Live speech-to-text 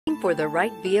for the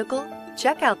right vehicle?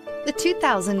 Check out the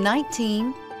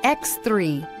 2019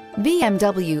 X3.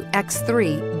 BMW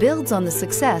X3 builds on the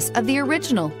success of the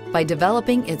original by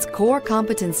developing its core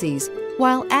competencies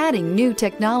while adding new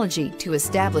technology to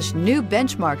establish new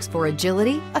benchmarks for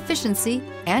agility, efficiency,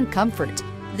 and comfort.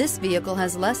 This vehicle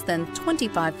has less than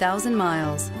 25,000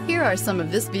 miles. Here are some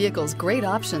of this vehicle's great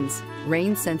options: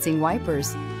 rain-sensing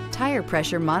wipers, tire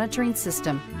pressure monitoring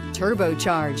system,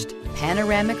 turbocharged,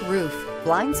 panoramic roof,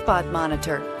 blind spot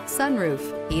monitor,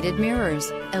 sunroof, heated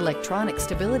mirrors, electronic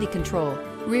stability control,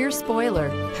 rear spoiler,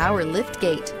 power lift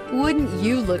gate. Wouldn't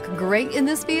you look great in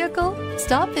this vehicle?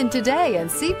 Stop in today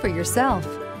and see for yourself.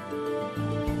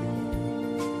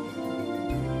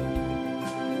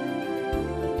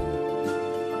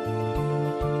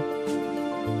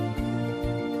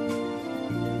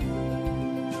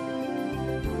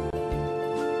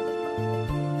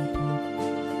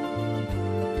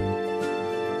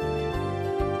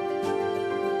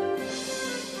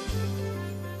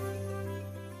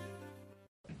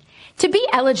 To be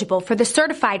eligible for the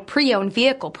Certified Pre-Owned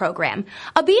Vehicle Program,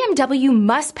 a BMW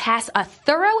must pass a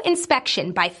thorough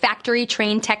inspection by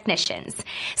factory-trained technicians.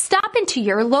 Stop into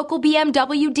your local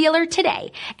BMW dealer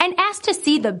today and ask to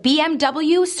see the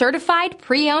BMW Certified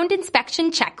Pre-Owned Inspection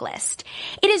Checklist.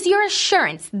 It is your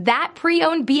assurance that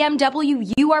pre-owned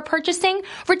BMW you are purchasing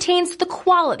retains the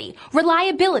quality,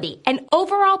 reliability, and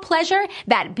overall pleasure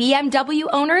that BMW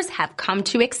owners have come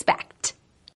to expect.